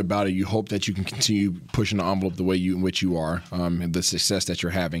feel good about it. You hope that you can continue pushing the envelope the way in which you are, and the success that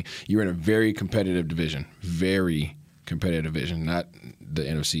you're having. You're in a very competitive division. Very competitive division, not the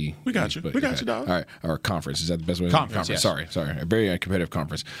NFC. We got you. We got you, dog. All right. Or conference. Is that the best way? Conference. Yes. Sorry. A very competitive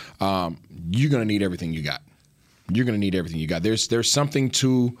conference. You're going to need everything you got. You're going to need everything you got. There's something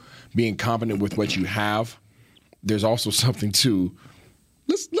to being competent with what you have. There's also something to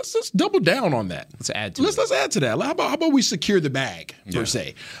let's double down on that. Let's add to that. How about we secure the bag per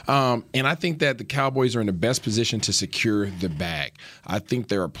se? And I think that the Cowboys are in the best position to secure the bag. I think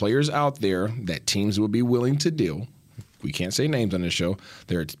there are players out there that teams will be willing to deal. We can't say names on this show.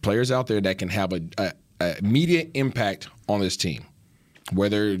 There are players out there that can have a immediate impact on this team.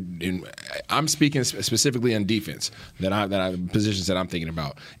 I'm speaking specifically on defense positions that I'm thinking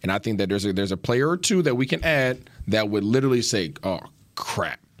about, and I think that there's a player or two that we can add that would literally say, "Oh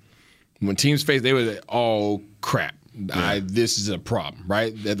crap," when teams face, they would say, "Oh crap, this is a problem,"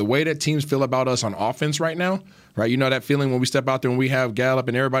 right? The way that teams feel about us on offense right now, right? You know that feeling when we step out there and we have Gallup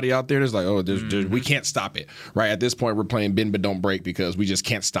and everybody out there, it's like, we can't stop it, right? At this point, we're playing bend but don't break because we just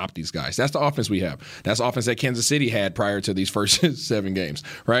can't stop these guys. That's the offense we have. That's the offense that Kansas City had prior to these first 7 games,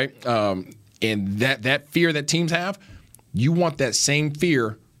 right? And that fear that teams have, you want that same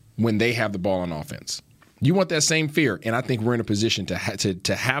fear when they have the ball on offense. You want that same fear, and I think we're in a position to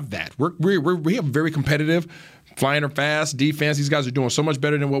have that. We have very competitive, flying or fast defense. These guys are doing so much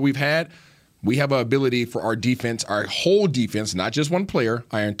better than what we've had. We have an ability for our defense, our whole defense, not just one player,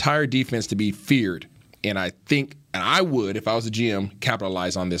 our entire defense to be feared. And I think, and I would, if I was a GM,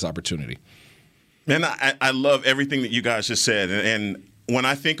 capitalize on this opportunity. Man, I love everything that you guys just said. And when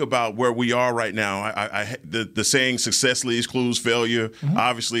I think about where we are right now, the saying success leaves clues, failure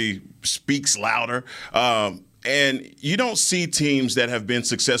obviously speaks louder. And you don't see teams that have been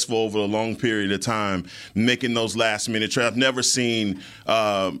successful over a long period of time making those last-minute trades. I've never seen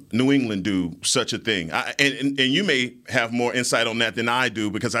New England do such a thing. And you may have more insight on that than I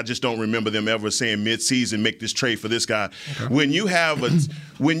do because I just don't remember them ever saying mid-season, make this trade for this guy. Okay.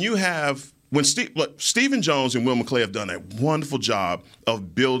 When Stephen Jones and Will McClay have done a wonderful job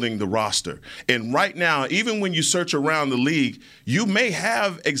of building the roster. And right now, even when you search around the league, you may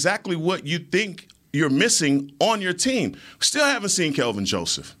have exactly what you think you're missing on your team. Still haven't seen Kelvin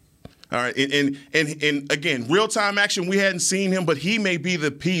Joseph. All right, and again, real-time action, we hadn't seen him, but he may be the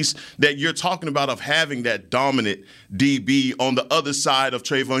piece that you're talking about of having that dominant DB on the other side of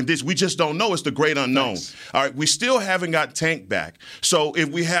Trayvon Diggs. We just don't know. It's the great unknown. Nice. All right, we still haven't got Tank back. So if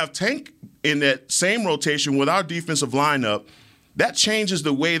we have Tank in that same rotation with our defensive lineup, that changes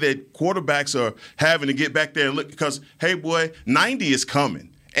the way that quarterbacks are having to get back there and look because, hey, boy, 90 is coming.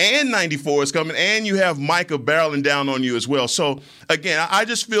 and 94 is coming, and you have Micah barreling down on you as well. So, again, I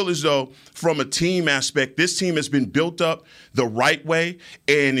just feel as though from a team aspect, this team has been built up the right way.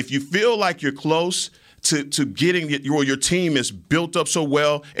 And if you feel like you're close to getting your team is built up so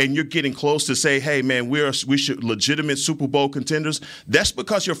well and you're getting close to say, hey, man, we should legitimate Super Bowl contenders, that's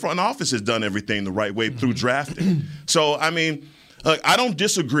because your front office has done everything the right way through drafting. So, I mean, I don't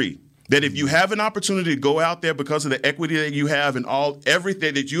disagree that if you have an opportunity to go out there because of the equity that you have and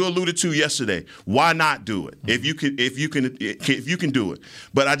everything that you alluded to yesterday, why not do it? If you can do it.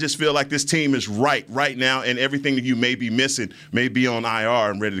 But I just feel like this team is right now, and everything that you may be missing may be on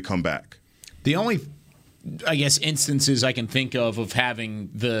IR and ready to come back. The only, I guess, instances I can think of having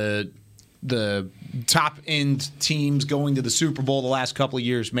the top end teams going to the Super Bowl the last couple of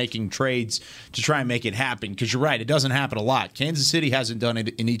years making trades to try and make it happen, because you're right, it doesn't happen a lot. Kansas City hasn't done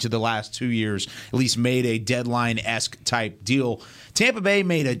it in each of the last 2 years, at least made a deadline-esque type deal. Tampa Bay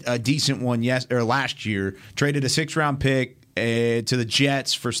made a decent one last year, traded a 6th-round pick to the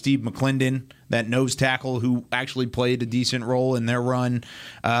Jets for Steve McClendon, that nose tackle who actually played a decent role in their run.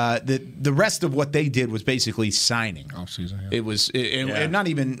 The rest of what they did was basically signing. Offseason, yeah. It was not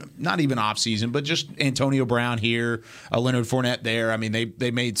even offseason, but just Antonio Brown here, Leonard Fournette there. I mean,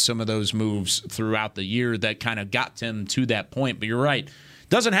 they made some of those moves throughout the year that kind of got them to that point. But you're right.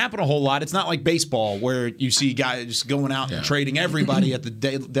 Doesn't happen a whole lot. It's not like baseball where you see guys going out and trading everybody at the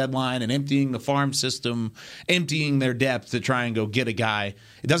deadline and emptying the farm system, emptying their depth to try and go get a guy.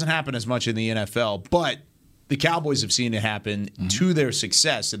 It doesn't happen as much in the NFL, but the Cowboys have seen it happen to their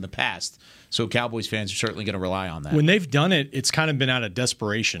success in the past. So Cowboys fans are certainly going to rely on that. When they've done it, it's kind of been out of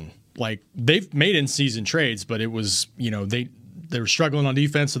desperation. Like, they've made in-season trades, but it was, they were struggling on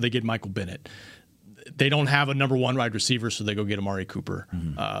defense, so they get Michael Bennett. They don't have a number one wide receiver, so they go get Amari Cooper.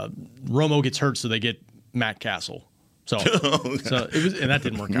 Romo gets hurt, so they get Matt Castle. So it was, and that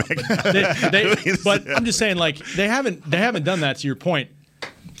didn't work out. But I'm just saying, like, they haven't done that. To your point,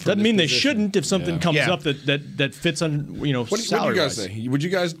 doesn't mean they shouldn't if something comes up that fits on What do you guys say? Would you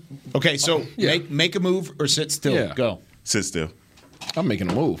guys? Okay, so make a move or sit still. Yeah. Go. Sit still. I'm making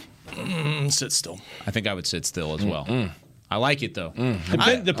a move. Sit still. I think I would sit still as well. I like it though.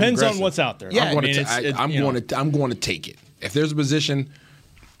 Depends on what's out there. Yeah, I'm going to take it. If there's a position,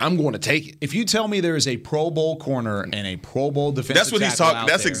 I'm going to take it. If you tell me there is a Pro Bowl corner and a Pro Bowl defensive that's what he's talking.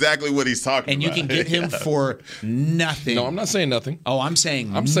 That's there, exactly what he's talking and about. And you can get him for nothing. No, I'm not saying nothing. Oh, I'm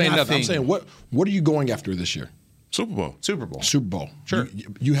saying nothing. I'm saying what are you going after this year? Super Bowl. Sure.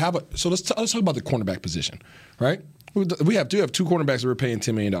 You have a. So let's talk about the cornerback position, right? We have two cornerbacks that we're paying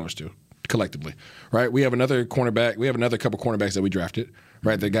 $10 million to collectively, right? We have another cornerback. We have another couple cornerbacks that we drafted,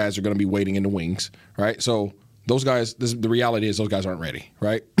 right? The guys are going to be waiting in the wings, right? So those guys, the reality is those guys aren't ready,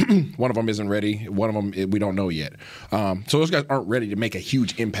 right? One of them isn't ready. One of them we don't know yet. So those guys aren't ready to make a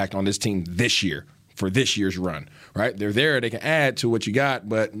huge impact on this team this year for this year's run, right? They're there. They can add to what you got,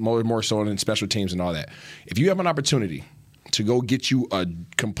 but more so in special teams and all that. If you have an opportunity to go get you a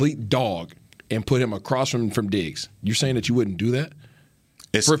complete dog and put him across from Diggs, you're saying that you wouldn't do that?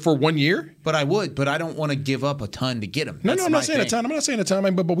 For 1 year? But I would, but I don't want to give up a ton to get him. No, I'm not saying a ton. I'm not saying a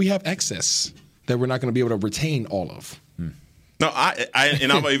ton, but we have excess that we're not going to be able to retain all of. No,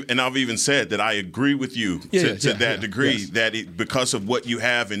 I've even said that I agree with you to that degree that because of what you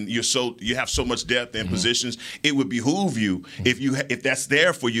have and you have so much depth and positions, it would behoove you if that's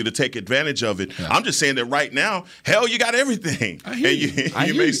there for you to take advantage of it. Yeah. I'm just saying that right now, hell, you got everything. I hear you.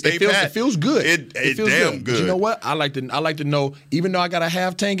 May stay pat. It feels good. It feels damn good. But you know what? I like to know. Even though I got a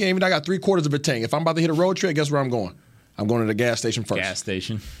half tank, even though I got 3/4 of a tank, if I'm about to hit a road trip, guess where I'm going? I'm going to the gas station first. Gas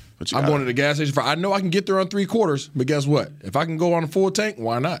station. I'm going to the gas station. I know I can get there on 3/4, but guess what? If I can go on a full tank,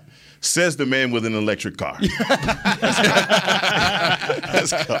 why not? Says the man with an electric car.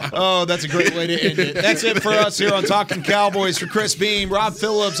 Oh, that's a great way to end it. That's it for us here on Talking Cowboys. For Chris Beam, Rob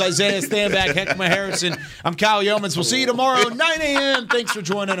Phillips, Isaiah Stanback, Heckma Harrison, I'm Kyle Yeomans. We'll see you tomorrow, 9 a.m. Thanks for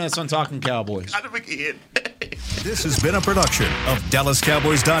joining us on Talking Cowboys. This has been a production of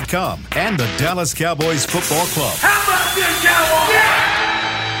DallasCowboys.com and the Dallas Cowboys Football Club. How about this, Cowboys? Yeah!